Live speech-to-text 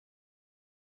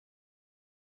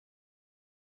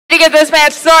To get this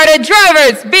match started,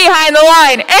 drivers behind the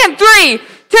line, and 3,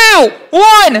 2,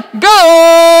 1,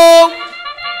 go!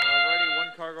 Already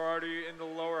one cargo already in the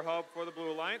lower hub for the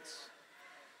Blue Alliance.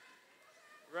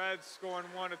 Reds scoring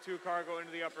 1 or 2 cargo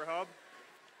into the upper hub.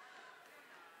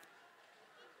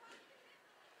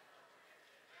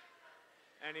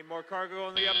 Any more cargo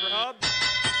in the upper hub?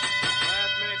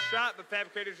 Last minute shot, but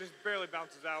Fabricators just barely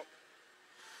bounces out.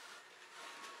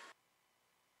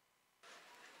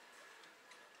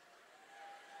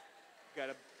 Got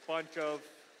a bunch of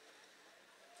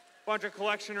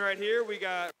collection right here. We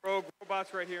got Rogue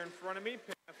Robots right here in front of me,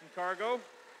 picking up some cargo.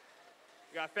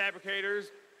 We got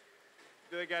Fabricators.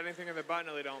 Do they got anything in their butt?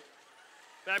 No, they don't.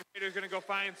 Fabricators gonna go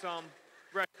find some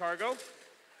red cargo.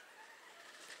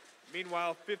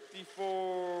 Meanwhile,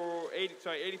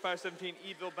 85-17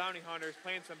 Evil Bounty Hunters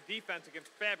playing some defense against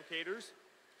Fabricators.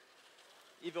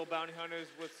 Evil Bounty Hunters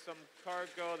with some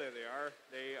cargo. There they are.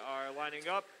 They are lining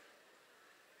up.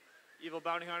 Evil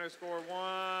Bounty Hunters score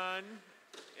 1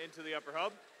 into the upper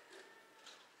hub.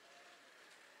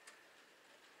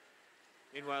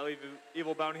 Meanwhile,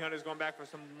 Evil Bounty Hunters going back for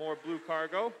some more blue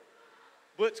cargo.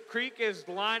 Blitz Creek is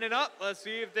lining up. Let's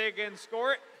see if they can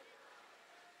score it.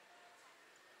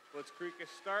 Blitz Creek is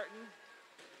starting.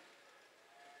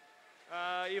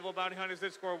 Evil Bounty Hunters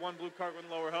did score 1 blue cargo in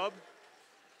the lower hub.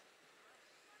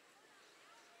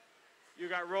 You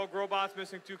got Rogue Robots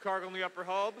missing 2 cargo in the upper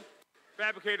hub.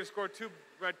 Fabricators scored 2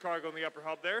 red cargo in the upper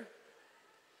hub there.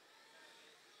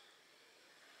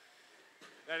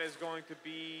 That is going to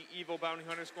be Evil Bounty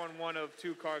Hunter scoring 1 of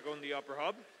 2 cargo in the upper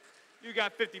hub. You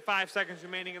got 55 seconds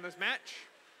remaining in this match.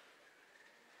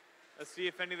 Let's see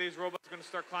if any of these robots are going to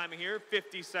start climbing here.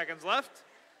 50 seconds left.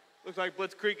 Looks like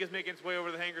Blitz Creek is making its way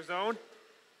over the hangar zone.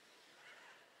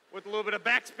 With a little bit of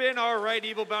backspin. All right,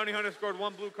 Evil Bounty Hunter scored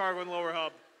 1 blue cargo in the lower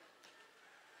hub.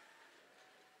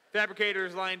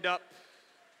 Fabricators lined up.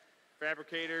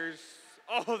 Fabricators,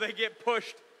 oh, they get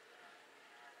pushed.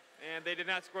 And they did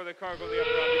not score the cargo in the upper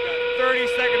hub. We got 30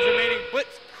 seconds remaining.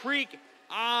 Blitz Creek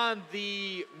on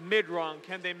the mid rung.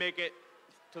 Can they make it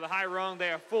to the high rung?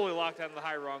 They are fully locked on the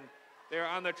high rung. They're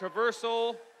on the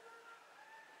traversal.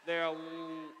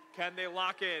 Can they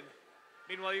lock in?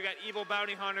 Meanwhile, you got Evil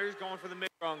Bounty Hunters going for the mid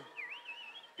rung.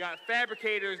 You got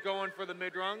Fabricators going for the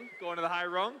mid rung, going to the high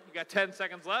rung. You got 10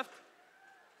 seconds left.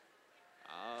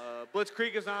 Blitz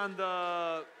Creek is on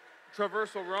the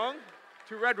traversal rung.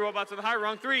 2 red robots on the high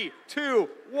rung. 3, 2,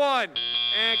 1.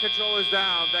 And control is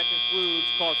down. That concludes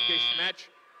qualification match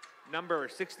number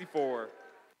 64.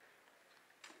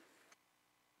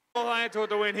 Alliance with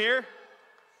the win here.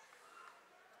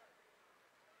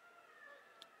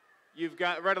 You've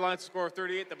got Red Alliance score of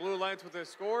 38. The Blue Alliance with a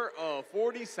score of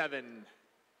 47.